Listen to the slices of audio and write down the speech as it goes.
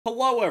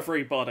Hello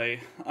everybody,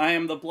 I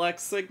am the Black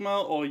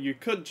Sigma, or you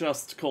could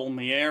just call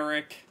me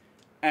Eric,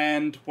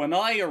 and when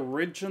I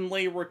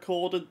originally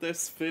recorded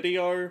this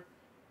video,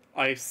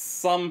 I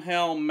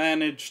somehow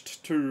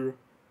managed to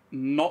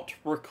not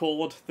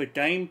record the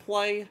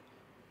gameplay,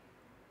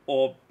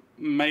 or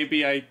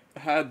maybe I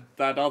had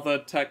that other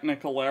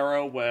technical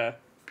error where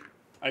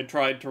I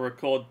tried to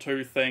record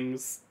two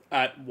things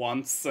at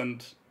once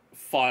and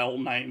file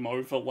name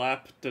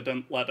overlap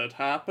didn't let it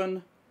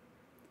happen.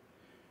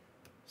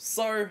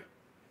 So,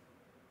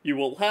 you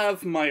will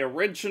have my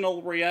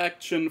original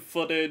reaction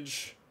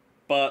footage,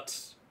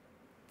 but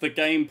the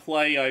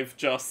gameplay I've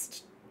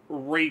just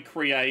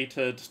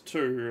recreated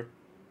to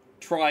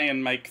try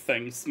and make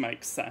things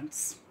make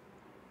sense.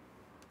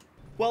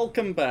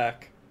 Welcome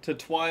back to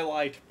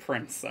Twilight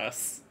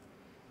Princess.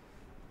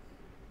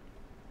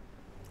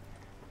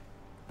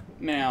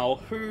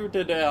 Now, who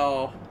did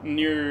our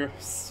new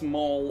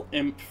small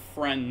imp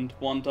friend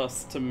want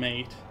us to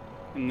meet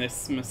in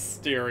this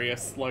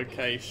mysterious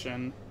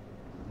location?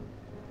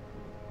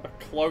 A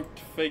cloaked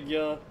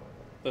figure,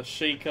 the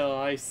Sheikah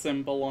eye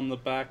symbol on the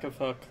back of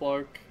her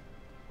cloak.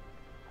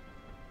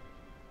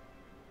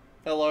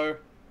 Hello,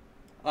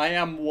 I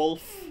am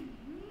Wolf.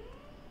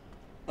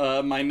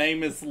 My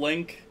name is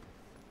Link.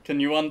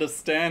 Can you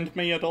understand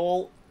me at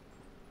all?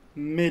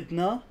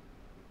 Midna?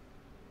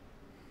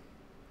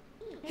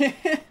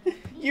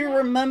 You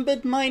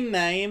remembered my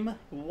name?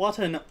 What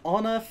an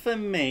honor for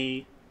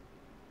me.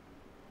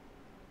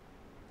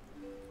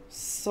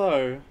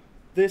 So,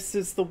 this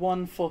is the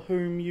one for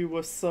whom you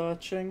were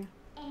searching?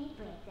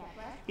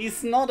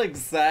 He's not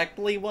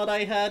exactly what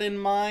I had in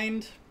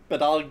mind,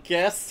 but I'll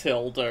guess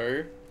he'll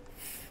do.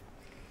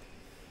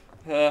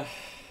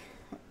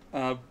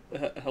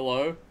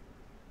 Hello?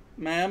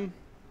 Ma'am?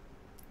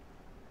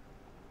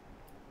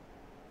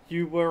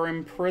 You were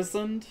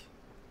imprisoned?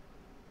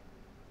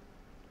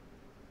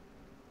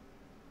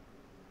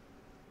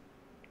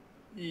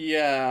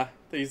 Yeah,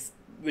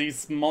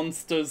 these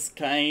monsters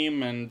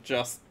came and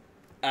just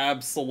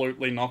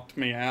absolutely knocked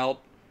me out.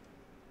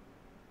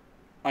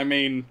 I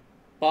mean,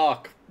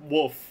 bark,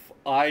 woof,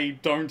 I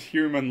don't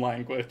human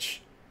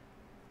language.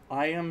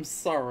 I am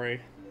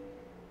sorry.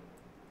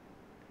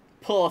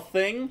 Poor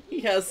thing, he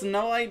has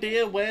no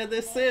idea where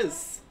this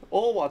is,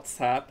 or what's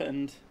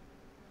happened.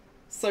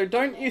 So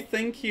don't you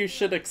think you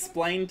should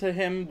explain to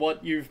him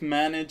what you've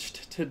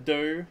managed to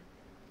do?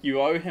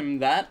 You owe him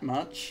that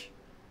much.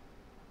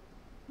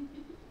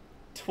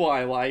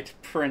 Twilight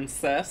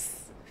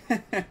Princess.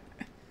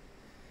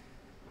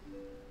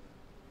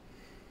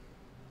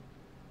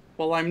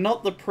 Well, I'm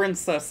not the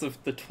princess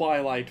of the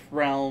Twilight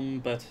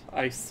Realm, but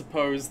I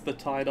suppose the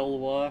title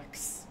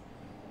works.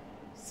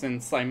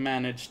 Since I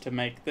managed to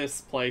make this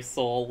place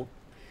all...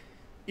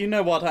 You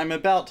know what, I'm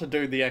about to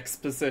do the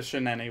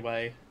exposition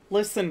anyway.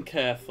 Listen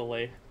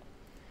carefully.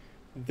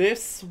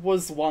 This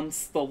was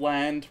once the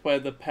land where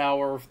the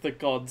power of the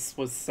gods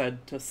was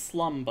said to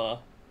slumber.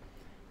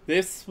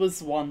 This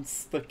was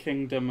once the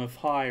kingdom of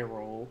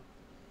Hyrule.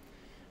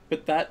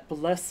 But that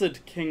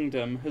blessed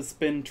kingdom has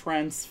been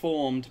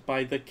transformed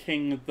by the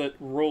king that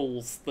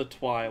rules the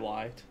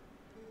Twilight.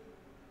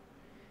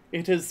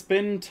 It has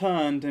been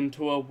turned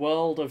into a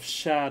world of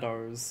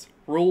shadows,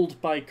 ruled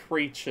by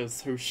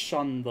creatures who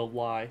shun the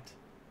light.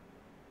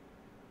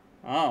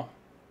 Oh.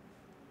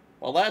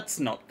 Well, that's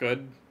not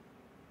good.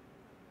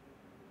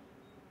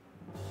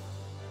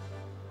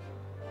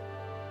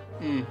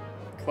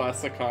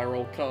 Classic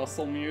Hyrule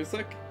Castle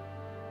music.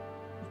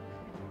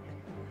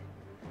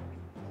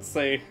 Let's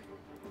see.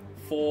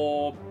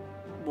 4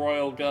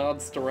 royal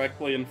guards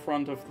directly in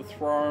front of the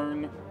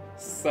throne.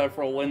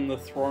 Several in the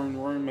throne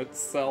room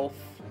itself.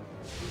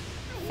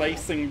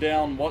 Facing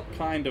down what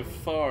kind of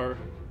foe?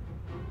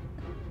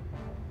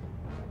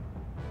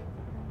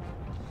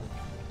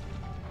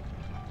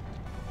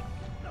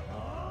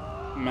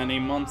 Many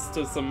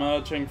monsters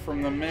emerging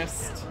from the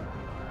mist.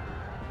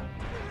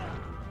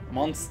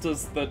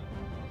 Monsters that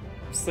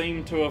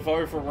seem to have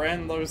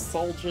overran those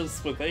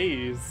soldiers with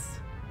ease.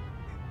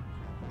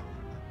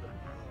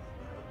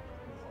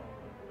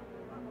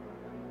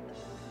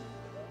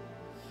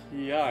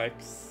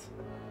 Yikes.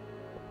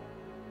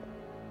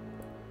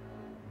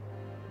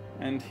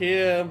 And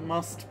here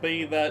must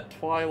be that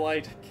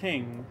Twilight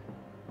King.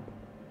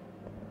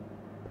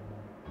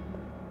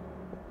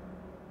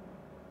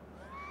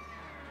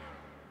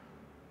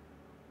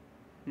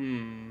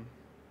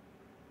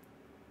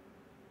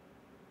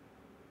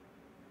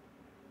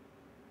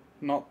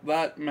 Not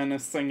that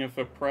menacing of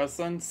a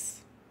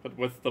presence, but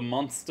with the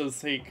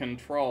monsters he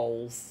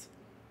controls.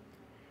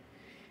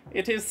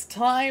 It is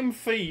time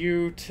for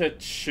you to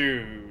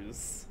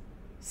choose.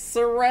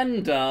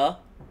 Surrender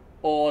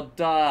or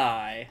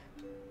die.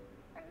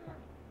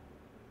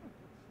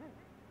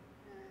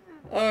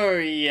 Oh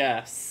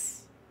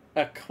yes,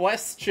 a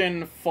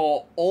question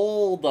for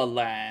all the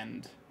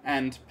land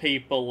and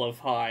people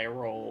of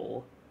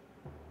Hyrule.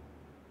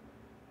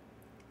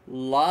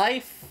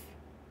 Life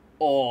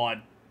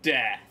or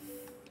death?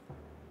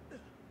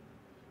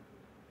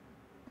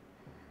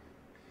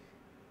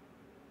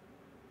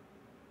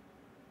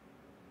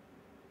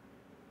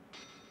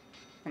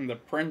 And the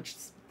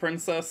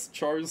princess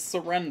chose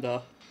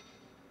surrender.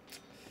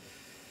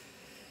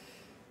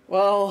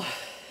 Well,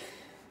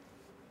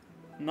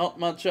 not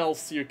much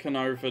else you can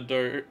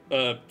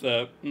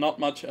not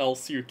much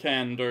else you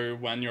can do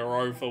when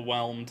you're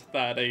overwhelmed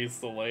that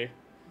easily.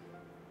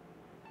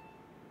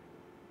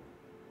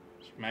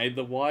 She made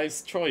the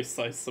wise choice,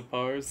 I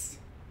suppose.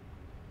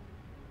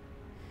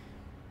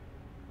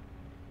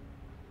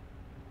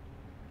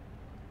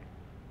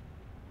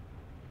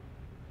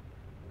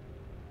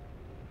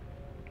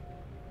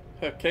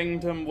 Her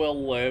kingdom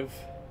will live.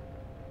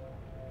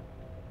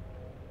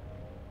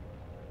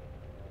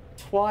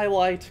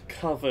 Twilight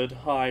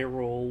covered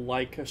Hyrule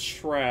like a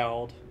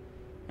shroud,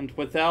 and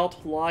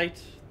without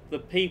light, the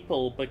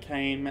people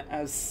became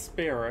as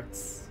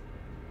spirits.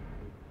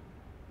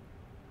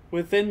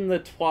 Within the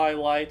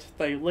twilight,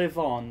 they live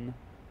on,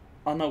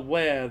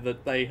 unaware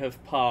that they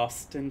have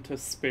passed into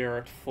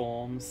spirit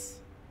forms.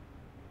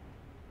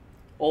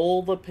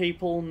 All the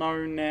people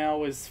know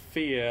now is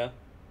fear,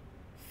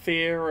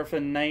 fear of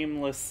a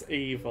nameless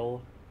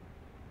evil.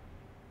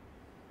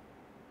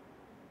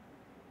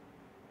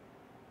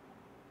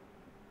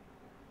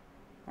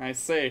 I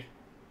see.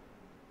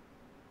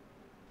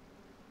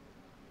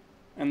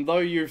 And though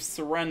you've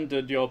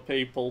surrendered your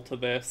people to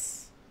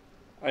this,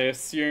 I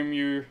assume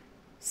you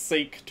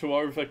seek to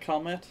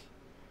overcome it?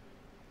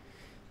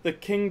 The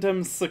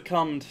kingdom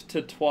succumbed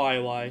to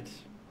Twilight,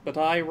 but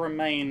I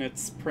remain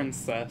its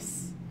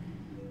princess.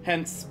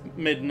 Hence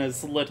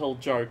Midna's little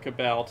joke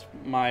about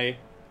my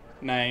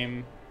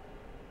name,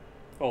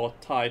 or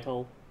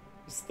title,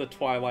 is the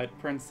Twilight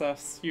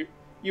Princess.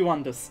 You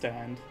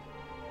understand.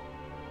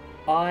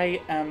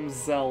 I am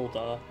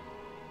Zelda.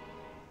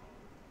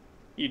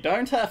 You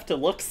don't have to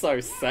look so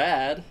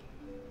sad.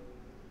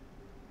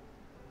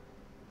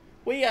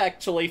 We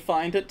actually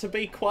find it to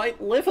be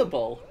quite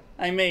livable.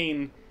 I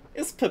mean,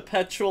 is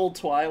perpetual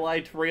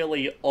twilight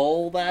really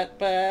all that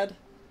bad?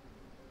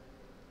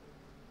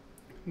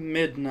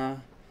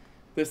 Midna,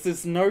 this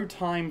is no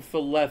time for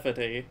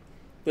levity.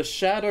 The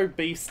shadow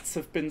beasts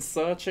have been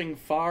searching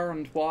far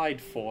and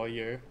wide for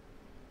you.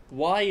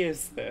 Why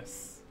is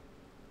this?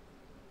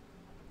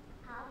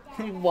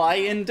 Why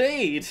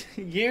indeed?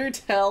 You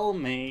tell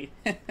me.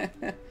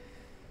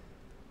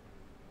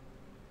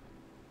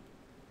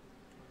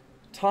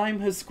 Time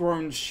has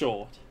grown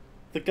short.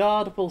 The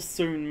guard will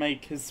soon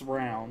make his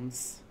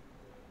rounds.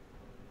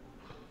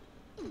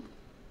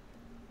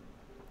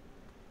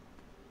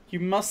 You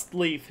must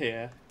leave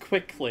here,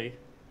 quickly.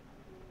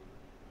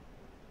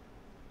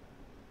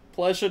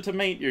 Pleasure to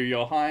meet you,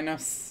 Your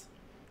Highness.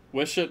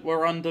 Wish it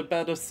were under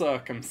better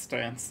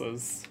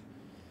circumstances.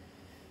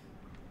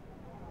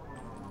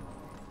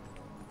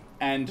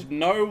 And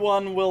no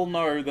one will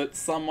know that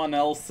someone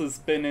else has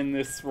been in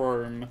this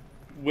room,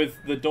 with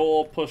the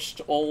door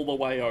pushed all the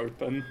way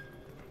open.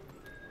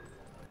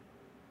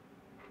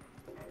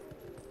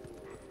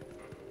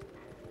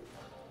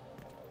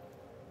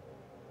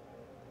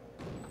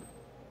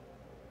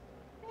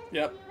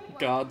 Yep,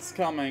 guard's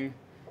coming.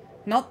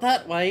 Not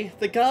that way,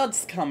 the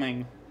guard's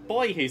coming.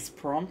 Boy, he's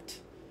prompt.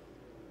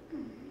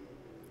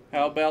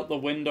 How about the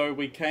window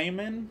we came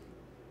in?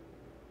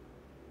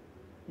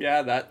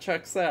 Yeah, that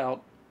checks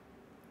out.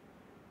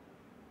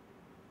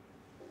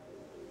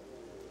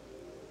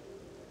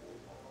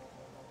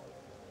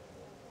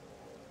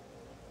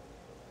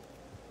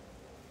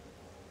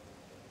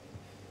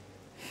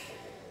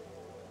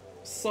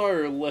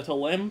 So,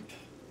 little imp,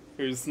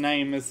 whose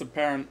name is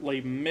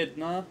apparently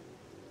Midna,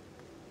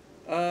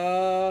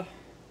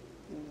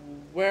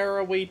 where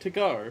are we to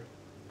go?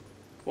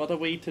 What are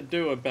we to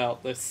do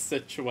about this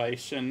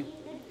situation?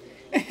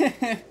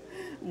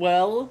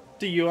 Well,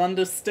 do you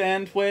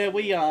understand where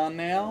we are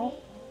now?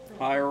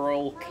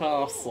 Hyrule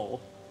Castle.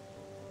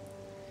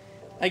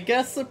 I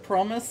guess a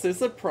promise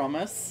is a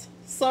promise,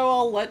 so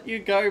I'll let you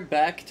go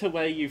back to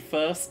where you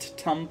first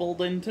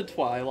tumbled into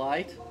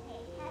Twilight.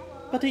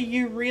 But are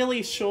you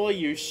really sure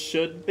you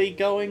should be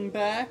going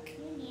back?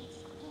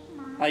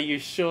 Are you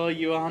sure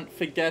you aren't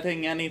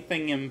forgetting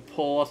anything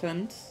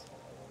important?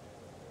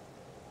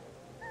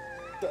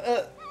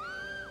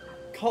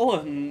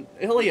 Colin,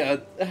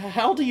 Ilya,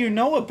 how do you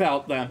know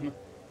about them?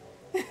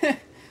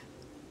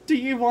 Do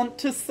you want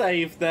to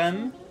save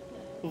them?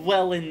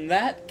 Well, in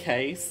that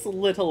case,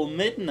 little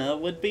Midna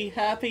would be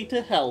happy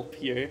to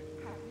help you.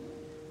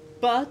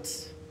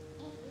 But,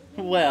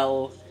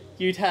 well,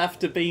 you'd have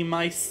to be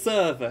my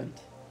servant.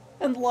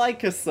 And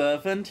like a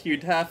servant,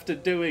 you'd have to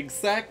do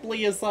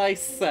exactly as I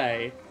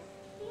say.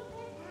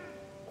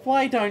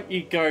 Why don't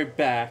you go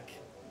back,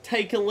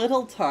 take a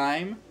little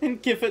time,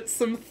 and give it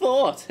some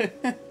thought?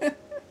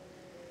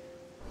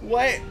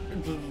 Wait,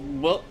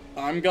 well,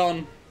 I'm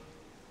gone.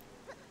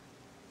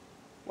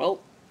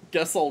 Well,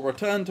 guess I'll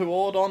return to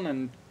Ordon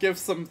and give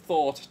some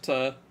thought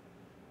to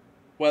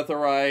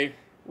whether I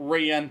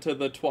re-enter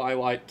the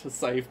Twilight to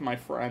save my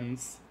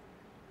friends.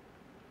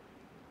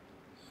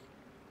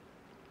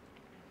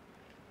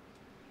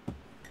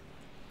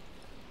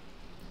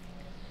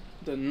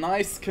 The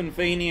nice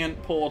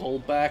convenient portal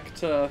back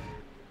to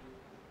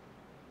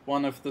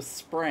one of the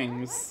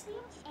springs.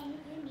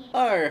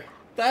 Oh,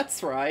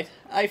 that's right.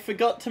 I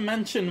forgot to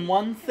mention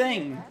one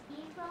thing.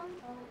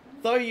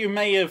 Though you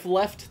may have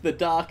left the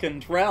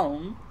darkened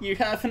realm, you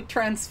haven't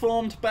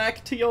transformed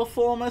back to your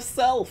former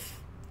self.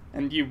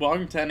 And you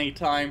won't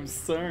anytime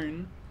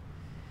soon.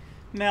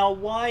 Now,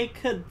 why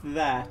could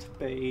that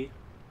be?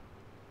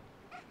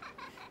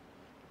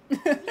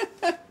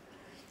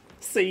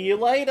 See you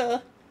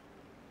later.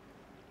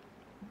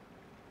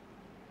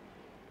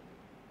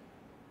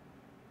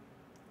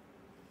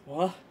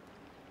 What?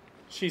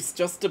 She's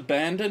just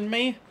abandoned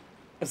me?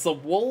 As a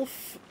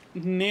wolf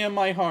near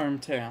my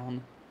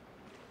hometown.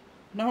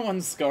 No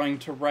one's going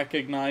to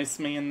recognize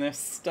me in this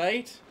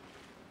state.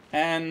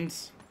 And...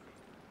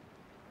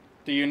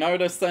 do you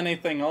notice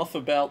anything off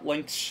about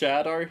Link's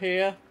shadow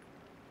here?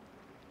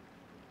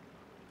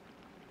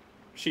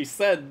 She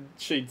said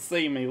she'd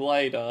see me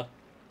later,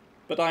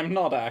 but I'm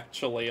not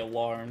actually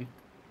alone.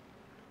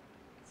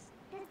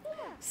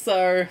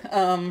 So,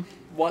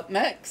 what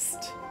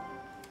next?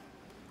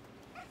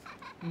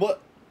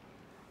 What?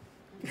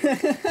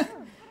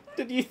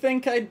 Did you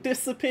think I'd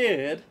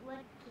disappeared?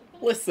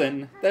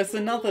 Listen, there's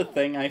another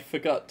thing I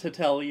forgot to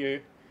tell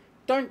you.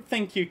 Don't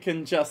think you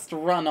can just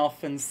run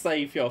off and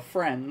save your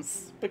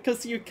friends,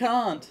 because you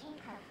can't.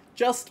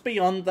 Just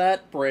beyond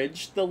that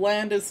bridge, the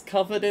land is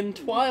covered in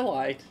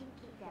twilight.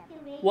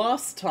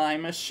 Last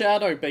time, a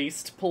shadow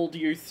beast pulled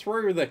you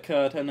through the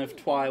curtain of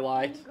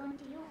twilight.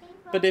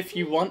 But if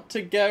you want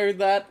to go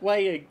that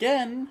way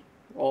again,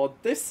 or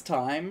this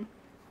time,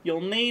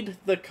 you'll need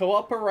the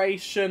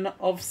cooperation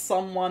of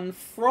someone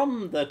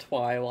from the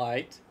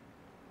twilight.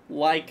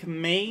 Like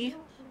me?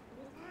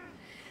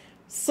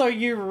 So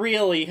you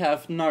really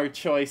have no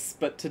choice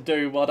but to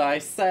do what I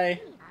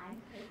say.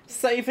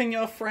 Saving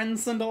your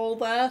friends and all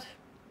that?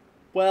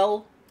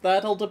 Well,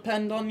 that'll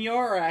depend on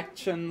your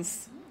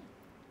actions.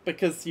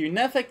 Because you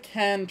never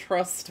can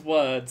trust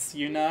words,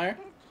 you know?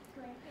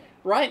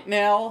 Right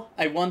now,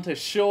 I want a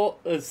short...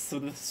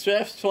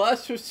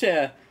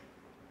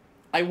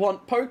 I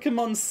want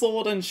Pokemon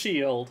Sword and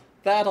Shield.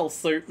 That'll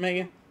suit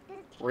me.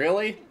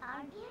 Really?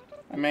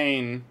 I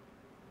mean,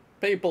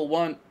 people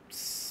weren't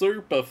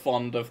super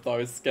fond of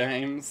those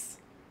games.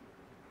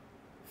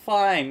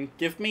 Fine,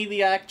 give me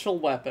the actual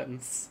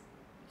weapons.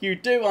 You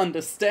do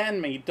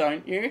understand me,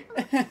 don't you?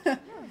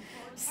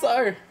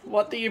 So,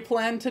 what do you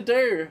plan to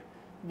do?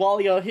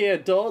 While you're here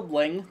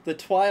dawdling, the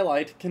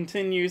twilight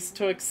continues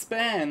to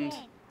expand.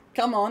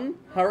 Come on,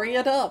 hurry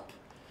it up.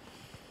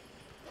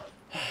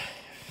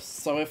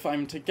 So if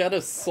I'm to get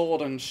a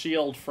sword and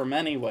shield from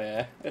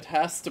anywhere, it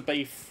has to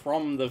be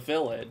from the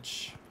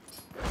village.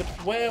 But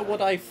where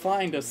would I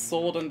find a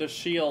sword and a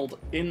shield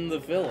in the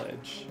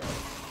village?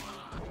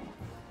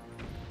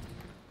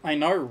 I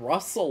know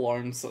Russell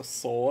owns a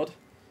sword.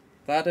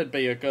 That'd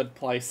be a good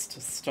place to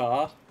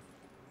start.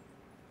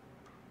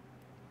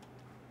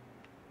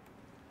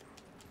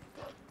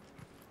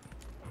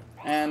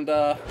 And,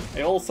 I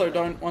also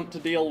don't want to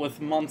deal with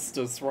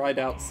monsters right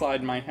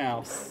outside my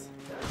house.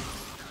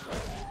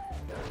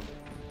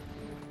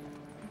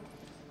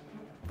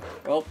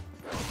 Well,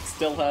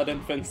 still had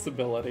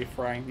invincibility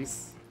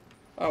frames.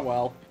 Oh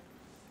well.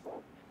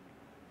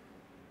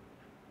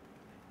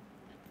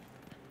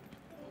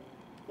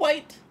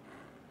 Wait!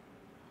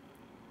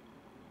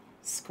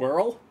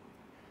 Squirrel?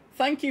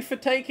 Thank you for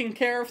taking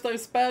care of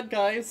those bad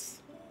guys.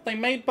 They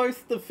made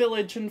both the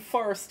village and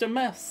forest a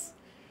mess.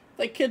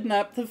 They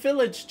kidnapped the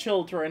village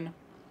children.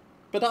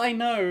 But I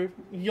know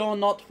you're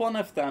not one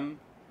of them.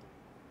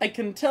 I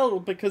can tell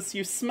because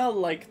you smell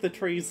like the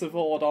trees of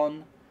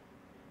Ordon.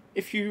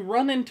 If you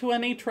run into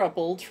any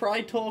trouble, try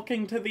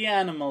talking to the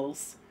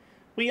animals.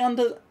 We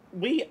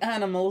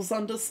animals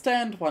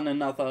understand one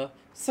another,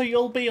 so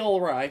you'll be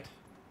alright.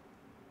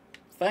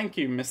 Thank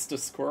you, Mr.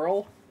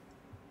 Squirrel.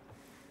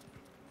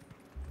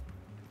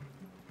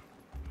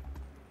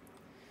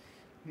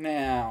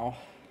 Now,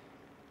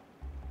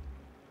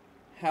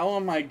 how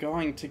am I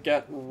going to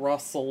get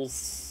Russell's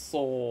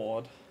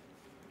sword?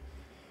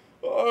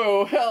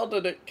 Oh, how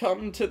did it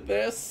come to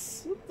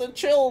this? The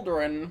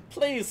children,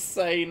 please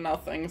say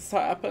nothing's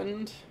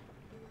happened.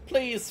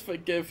 Please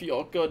forgive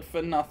your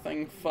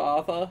good-for-nothing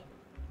father.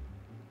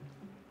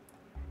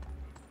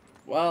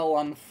 Well,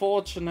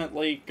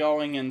 unfortunately,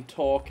 going and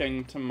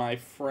talking to my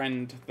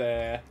friend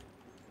there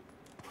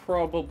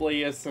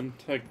probably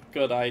isn't a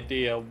good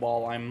idea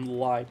while I'm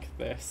like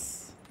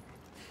this.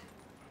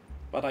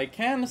 But I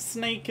can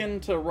sneak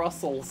into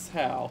Russell's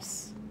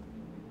house.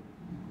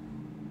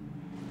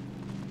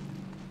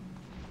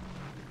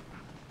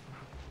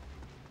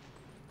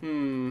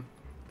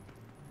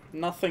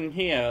 Nothing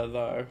here,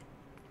 though.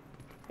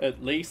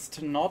 At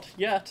least not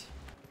yet.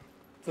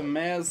 The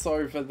mayor's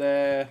over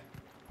there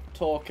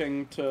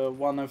talking to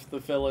one of the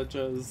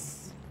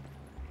villagers.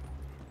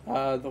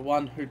 The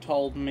one who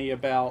told me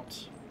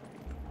about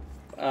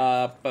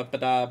Hawk.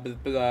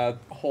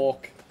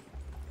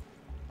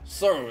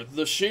 So,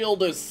 the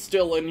shield is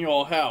still in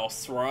your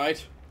house,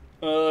 right?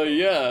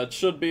 Yeah, it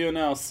should be in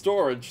our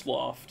storage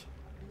loft.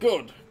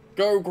 Good.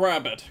 Go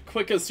grab it,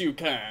 quick as you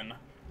can.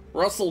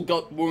 Russell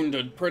got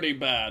wounded pretty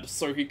bad,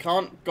 so he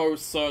can't go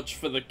search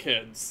for the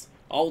kids.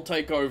 I'll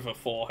take over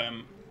for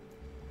him.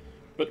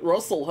 But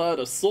Russell had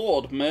a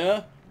sword,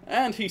 Mayor,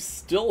 and he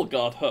still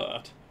got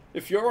hurt.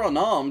 If you're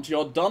unarmed,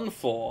 you're done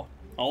for.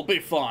 I'll be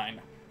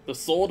fine. The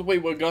sword we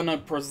were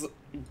gonna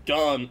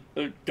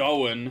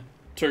going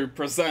to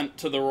present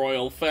to the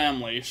royal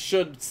family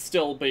should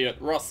still be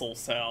at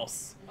Russell's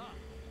house.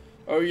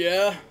 Oh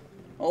yeah?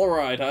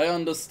 Alright, I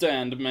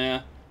understand,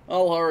 Mayor.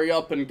 I'll hurry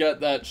up and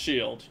get that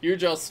shield. You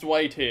just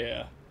wait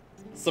here.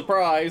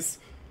 Surprise!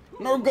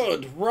 No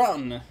good,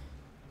 run!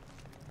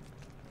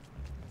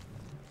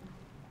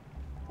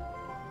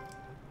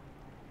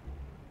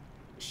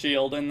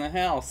 Shield in the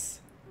house.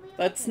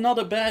 That's not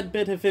a bad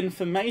bit of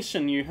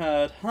information you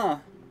heard, huh?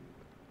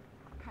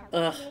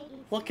 Ugh,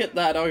 look at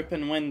that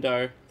open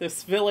window.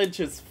 This village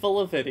is full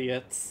of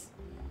idiots.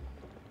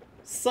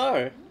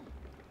 So,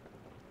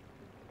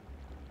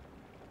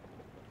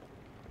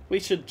 we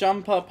should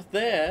jump up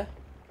there,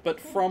 but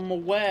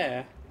from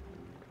where?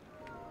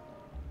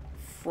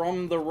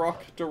 From the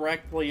rock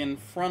directly in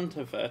front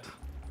of it.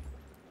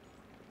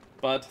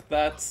 But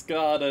that's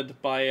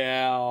guarded by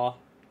our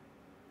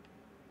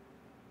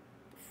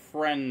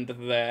friend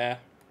there.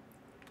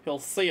 He'll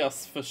see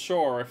us for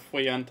sure if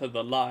we enter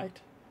the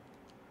light.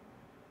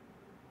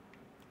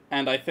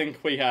 And I think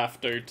we have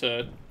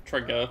to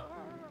trigger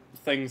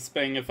things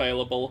being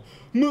available.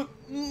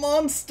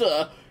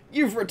 Monster!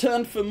 You've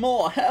returned for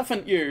more,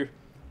 haven't you?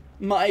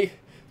 My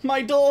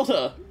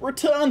daughter!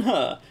 Return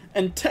her!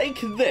 And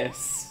take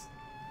this!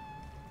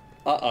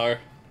 Uh-oh.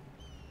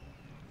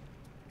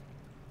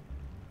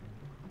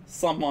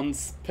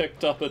 Someone's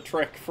picked up a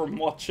trick from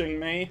watching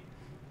me.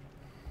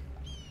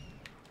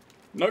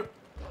 Nope.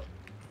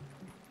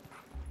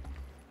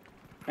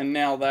 And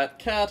now that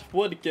cat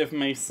would give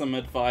me some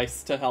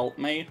advice to help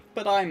me,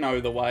 but I know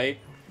the way.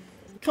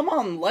 Come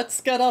on,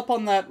 let's get up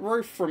on that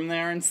roof from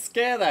there and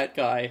scare that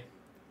guy.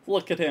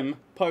 Look at him,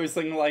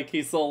 posing like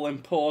he's all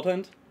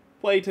important.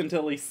 Wait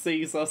until he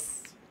sees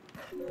us.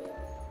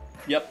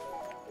 Yep.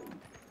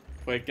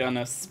 We're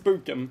gonna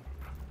spook him.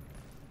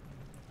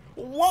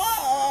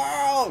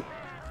 Whoa!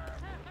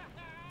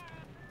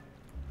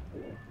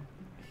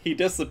 He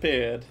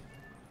disappeared.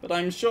 But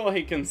I'm sure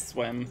he can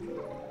swim.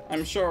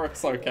 I'm sure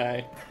it's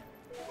okay.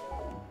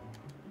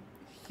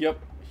 Yep,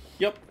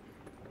 yep.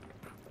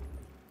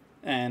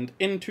 And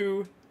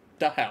into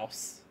the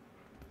house.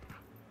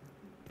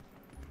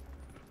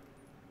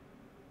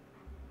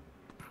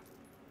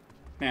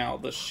 Now,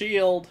 the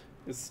shield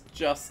is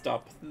just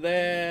up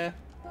there.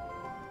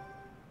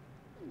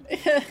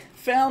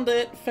 Found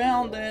it,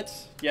 found it.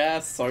 Yeah,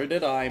 so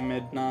did I,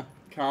 Midna.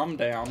 Calm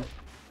down.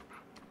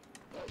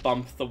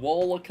 Bump the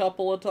wall a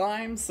couple of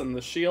times and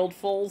the shield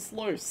falls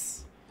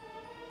loose.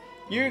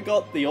 You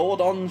got the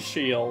Ordon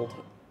shield.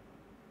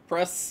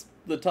 Press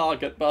the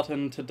target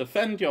button to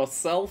defend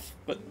yourself,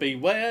 but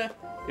beware,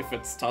 if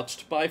it's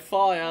touched by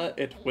fire,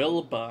 it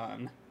will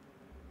burn.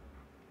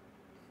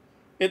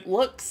 It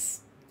looks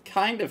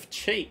kind of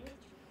cheap.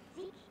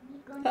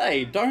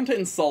 Hey, don't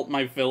insult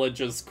my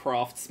village's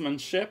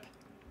craftsmanship.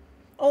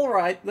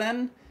 Alright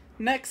then,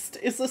 next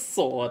is a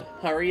sword.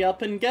 Hurry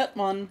up and get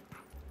one.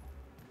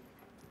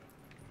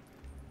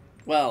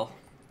 Well,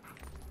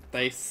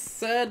 they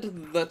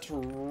said that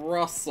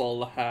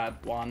Russell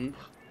had one.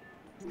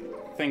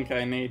 I think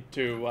I need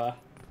to,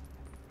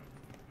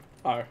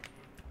 oh,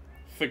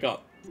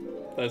 forgot.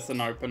 There's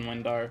an open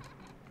window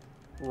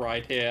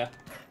right here.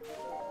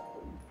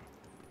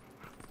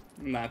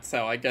 And that's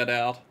how I get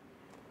out.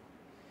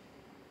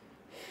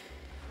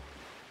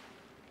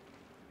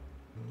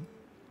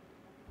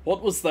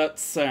 What was that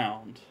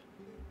sound?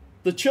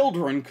 The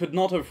children could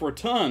not have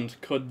returned,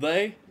 could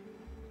they?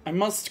 I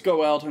must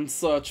go out and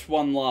search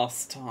one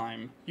last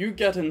time. You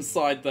get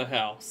inside the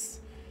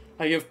house.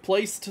 I have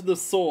placed the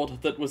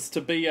sword that was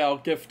to be our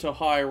gift to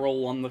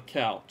Hyrule on the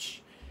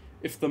couch.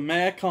 If the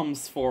mayor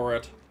comes for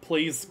it,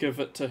 please give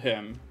it to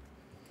him.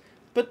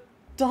 But,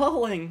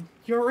 darling,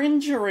 your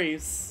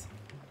injuries!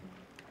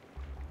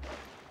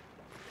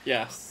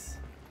 Yes,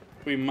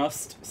 we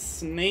must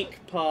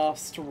sneak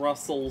past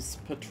Russell's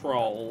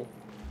patrol.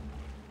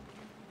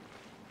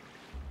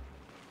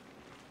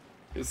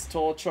 His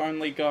torch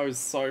only goes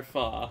so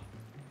far.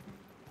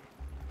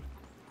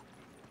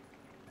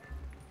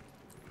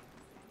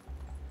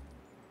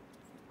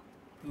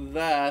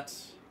 That,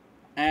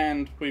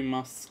 and we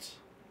must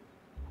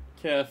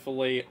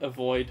carefully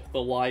avoid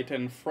the light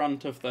in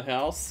front of the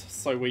house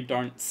so we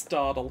don't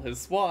startle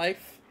his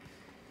wife.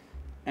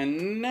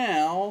 And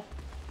now,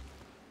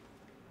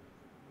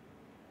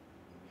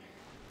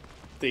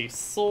 the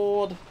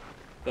sword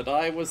that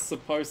I was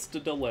supposed to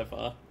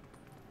deliver.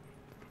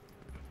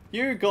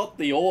 You got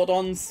the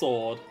Ordon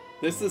sword.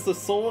 This is a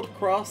sword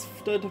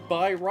crafted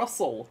by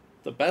Russell,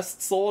 the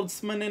best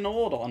swordsman in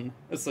Ordon,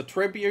 as a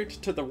tribute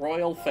to the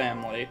royal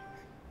family.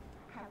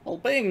 Well,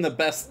 being the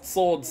best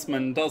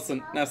swordsman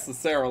doesn't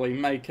necessarily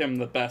make him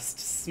the best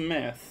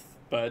smith,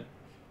 but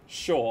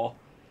sure.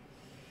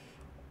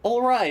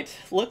 Alright,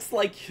 looks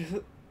like...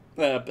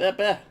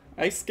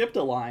 I skipped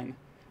a line.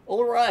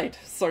 Alright,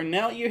 so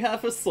now you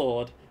have a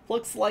sword.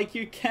 Looks like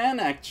you can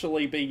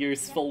actually be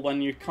useful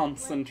when you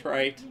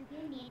concentrate.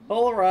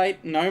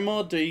 Alright, no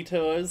more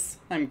detours.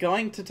 I'm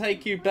going to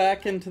take you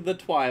back into the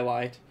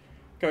Twilight.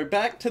 Go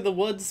back to the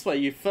woods where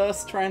you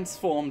first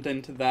transformed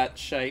into that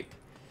shape.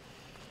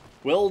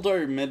 Will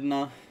do,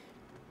 Midna.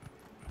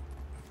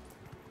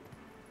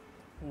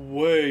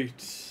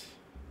 Wait.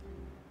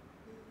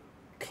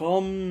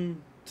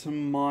 Come to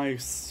my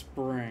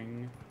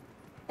spring.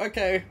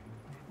 Okay.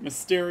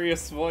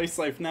 Mysterious voice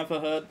I've never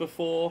heard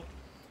before.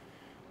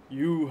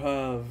 You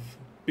have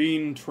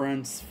been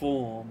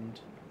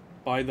transformed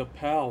by the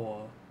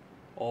power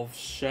of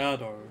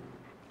shadow.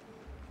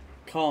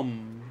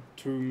 Come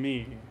to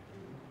me.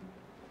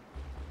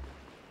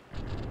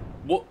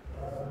 What?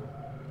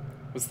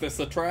 Was this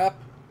a trap?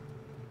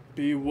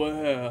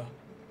 Beware,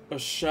 a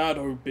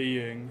shadow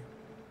being.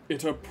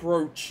 It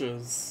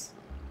approaches.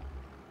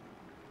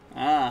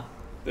 Ah,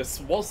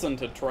 this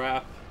wasn't a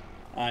trap.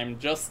 I'm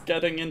just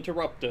getting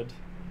interrupted.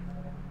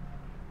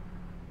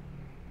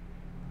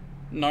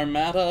 No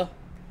matter,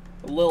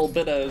 a little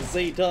bit of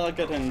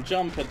Z-target and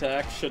jump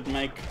attack should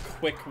make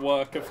quick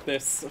work of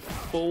this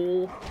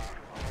fool.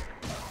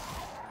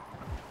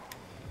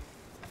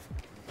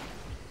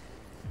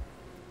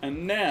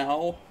 And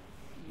now,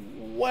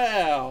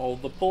 wow,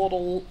 the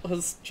portal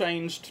has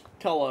changed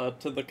colour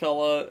to the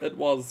colour it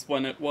was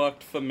when it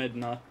worked for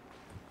Midna.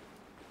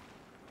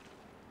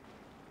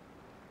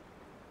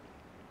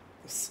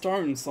 The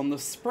stones on the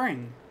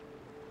spring,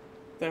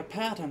 their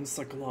patterns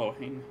are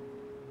glowing.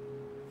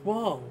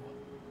 Whoa.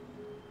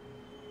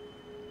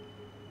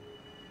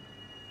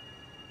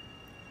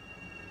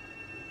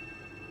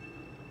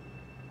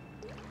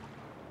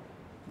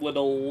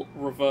 Little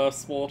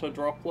reverse water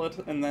droplet,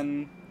 and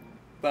then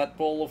that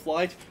ball of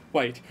light.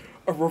 Wait,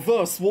 a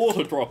reverse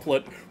water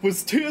droplet?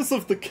 Was Tears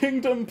of the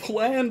Kingdom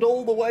planned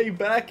all the way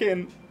back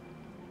in...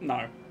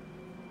 No.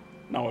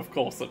 No, of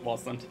course it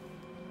wasn't.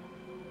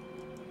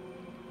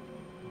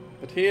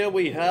 But here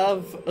we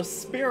have a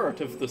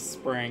spirit of the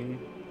spring.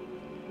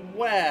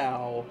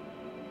 Wow.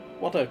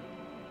 What a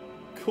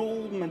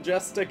cool,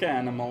 majestic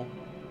animal.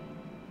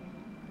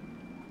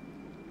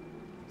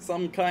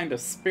 Some kind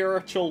of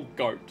spiritual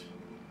goat.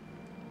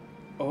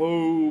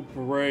 Oh,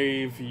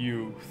 brave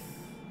youth.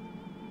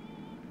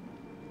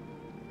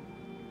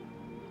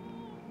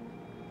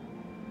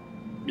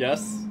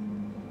 Yes?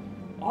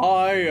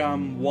 I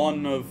am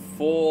one of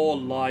 4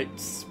 light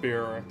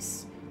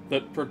spirits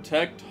that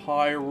protect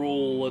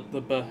Hyrule at the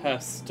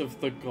behest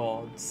of the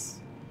gods.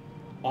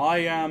 I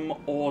am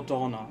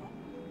Ordon,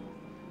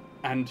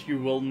 and you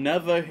will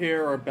never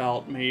hear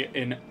about me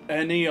in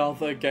any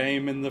other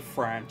game in the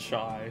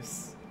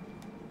franchise.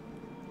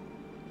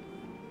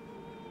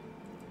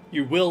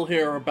 You will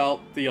hear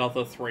about the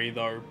other 3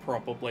 though,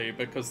 probably,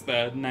 because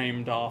they're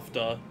named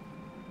after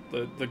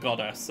the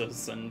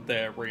goddesses and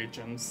their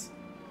regions.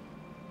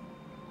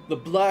 The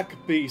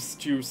black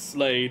beast you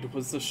slayed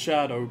was a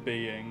shadow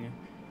being.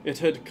 It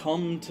had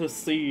come to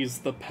seize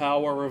the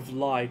power of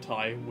light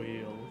I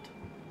wield.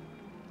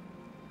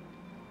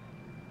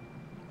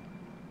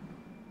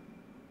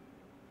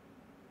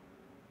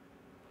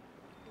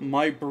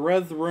 My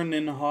brethren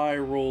in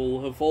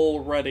Hyrule have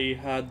already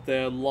had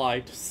their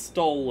light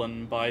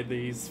stolen by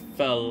these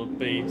fell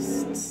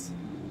beasts.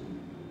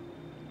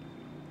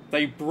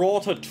 They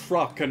brought a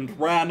truck and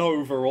ran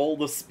over all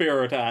the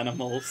spirit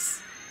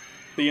animals.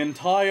 The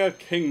entire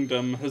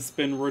kingdom has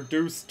been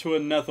reduced to a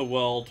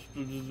netherworld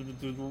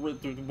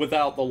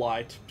without the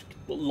light.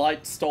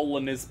 Light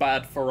stolen is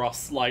bad for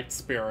us light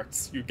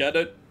spirits. You get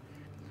it?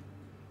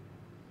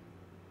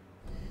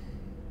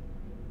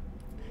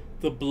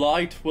 The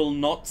blight will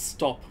not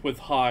stop with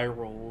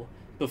Hyrule.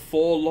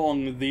 Before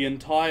long, the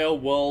entire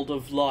world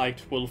of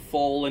light will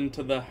fall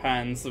into the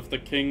hands of the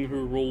king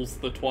who rules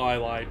the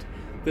Twilight.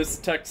 This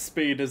text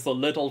speed is a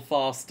little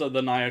faster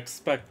than I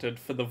expected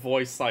for the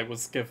voice I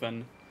was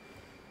given.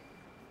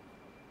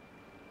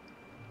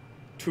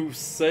 To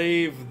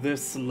save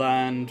this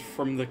land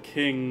from the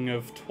King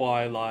of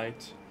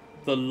Twilight,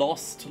 the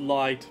lost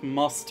light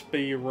must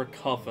be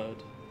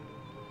recovered.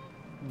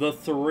 The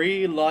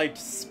 3 light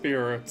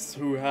spirits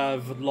who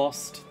have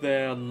lost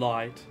their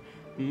light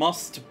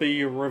must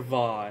be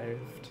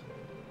revived.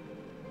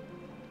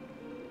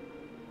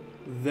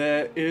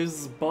 There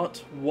is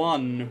but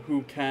one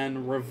who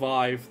can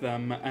revive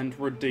them and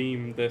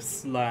redeem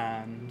this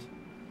land.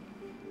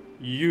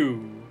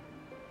 You.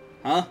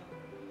 Huh?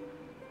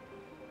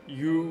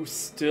 You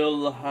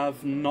still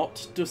have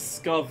not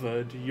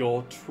discovered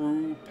your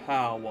true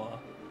power,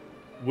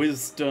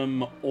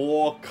 wisdom,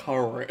 or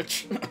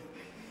courage.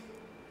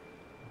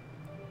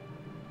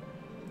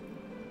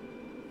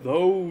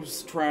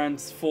 Those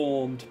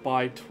transformed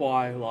by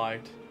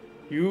Twilight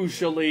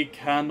usually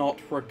cannot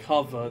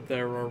recover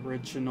their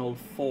original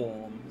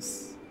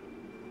forms.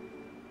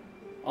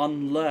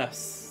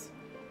 Unless,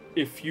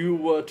 if you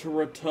were to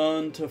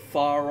return to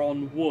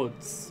Faron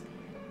Woods,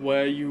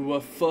 where you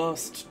were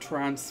first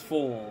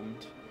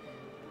transformed,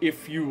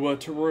 if you were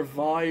to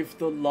revive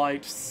the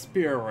light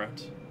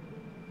spirit,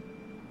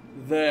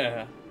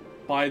 there,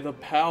 By the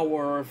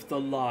power of the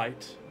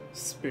light,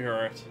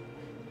 spirit,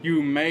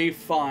 you may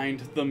find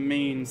the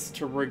means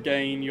to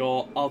regain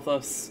your other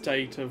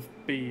state of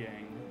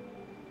being.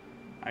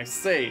 I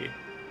see.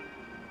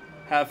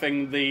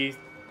 Having the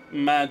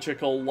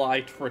magical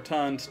light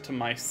returned to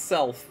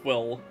myself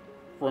will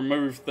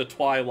remove the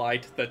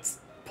twilight that's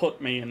put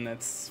me in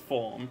its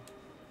form.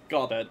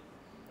 Got it.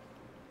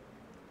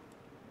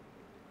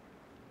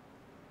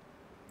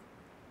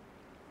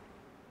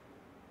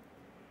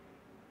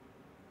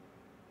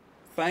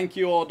 Thank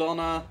you,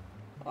 Ordon.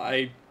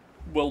 I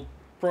will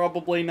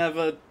probably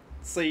never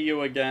see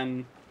you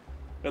again.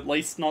 At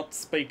least not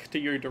speak to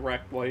you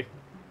directly.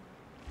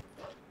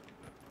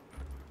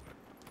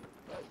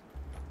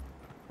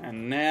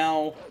 And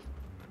now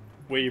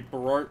we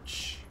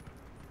broach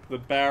the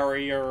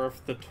barrier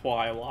of the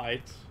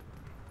twilight.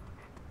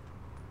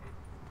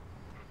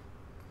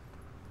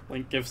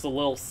 Link gives a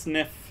little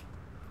sniff.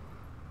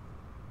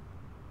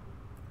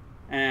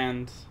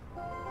 And...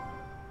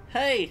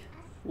 hey!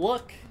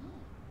 Look!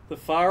 The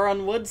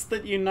Faron woods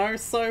that you know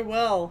so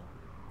well.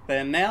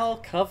 They're now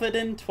covered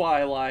in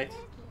twilight.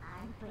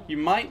 You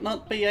might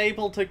not be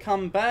able to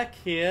come back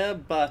here,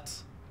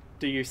 but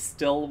do you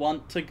still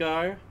want to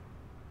go?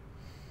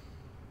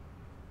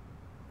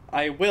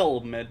 I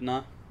will,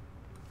 Midna.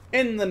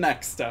 In the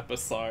next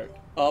episode.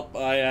 Oh,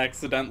 I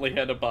accidentally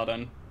hit a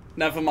button.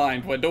 Never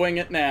mind, we're doing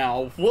it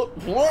now.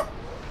 Whoop, whoop!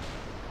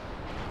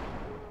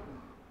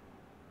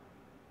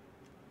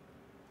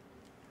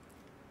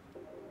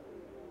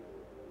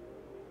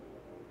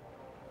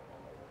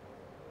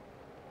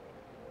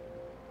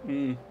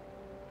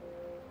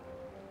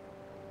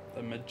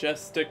 The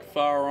majestic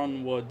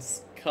Faron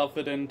woods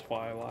covered in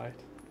twilight.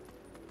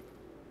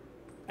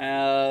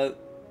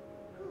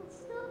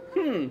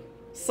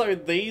 So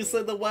these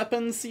are the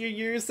weapons you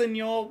use in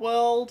your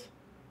world?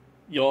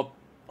 You're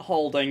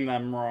holding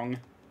them wrong.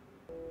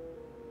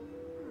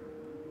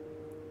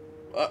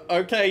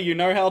 Okay, you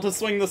know how to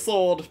swing the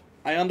sword.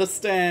 I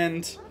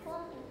understand.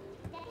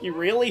 You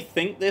really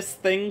think this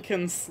thing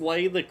can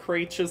slay the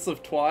creatures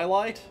of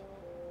Twilight?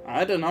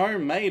 I don't know,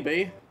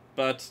 maybe.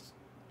 But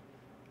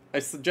I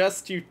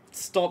suggest you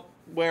stop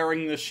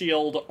wearing the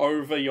shield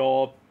over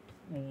your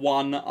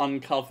one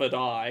uncovered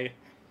eye.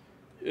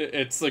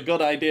 It's a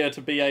good idea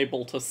to be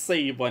able to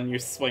see when you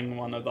swing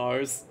one of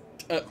those.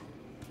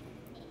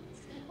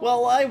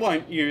 Well, I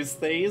won't use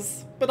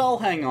these, but I'll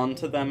hang on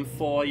to them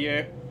for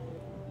you.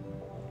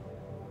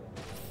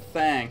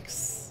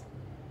 Thanks.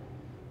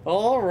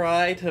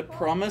 Alright, a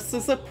promise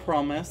is a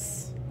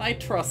promise. I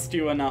trust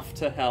you enough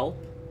to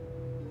help.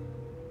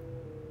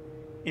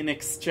 In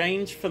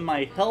exchange for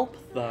my help,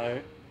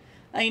 though,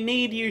 I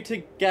need you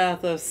to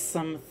gather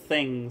some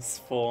things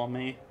for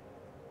me.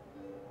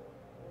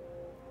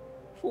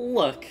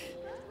 Look,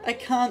 I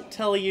can't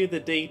tell you the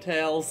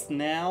details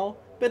now,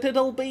 but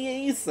it'll be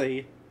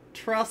easy.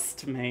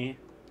 Trust me.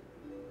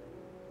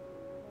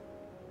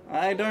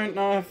 I don't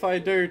know if I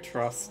do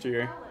trust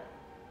you.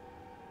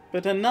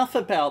 But enough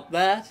about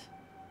that.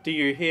 Do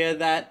you hear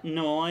that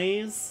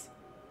noise?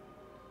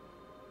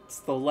 It's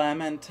the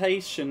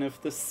lamentation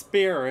of the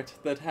spirit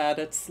that had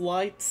its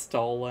light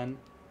stolen.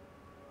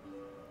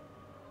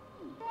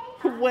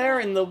 Where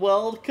in the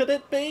world could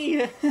it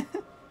be?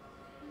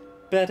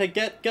 Better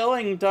get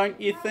going, don't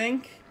you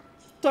think?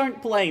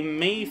 Don't blame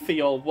me for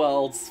your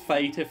world's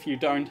fate if you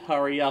don't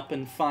hurry up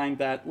and find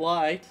that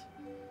light.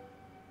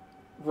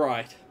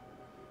 Right.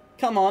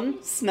 Come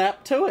on,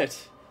 snap to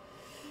it.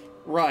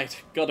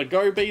 Right, gotta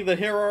go be the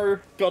hero,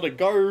 gotta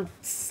go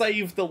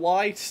save the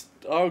light.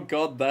 Oh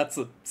god, that's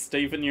a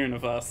Steven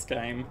Universe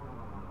game.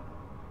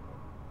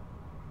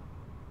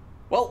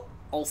 Well,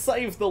 I'll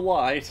save the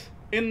light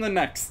in the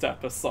next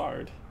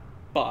episode.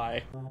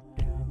 Bye.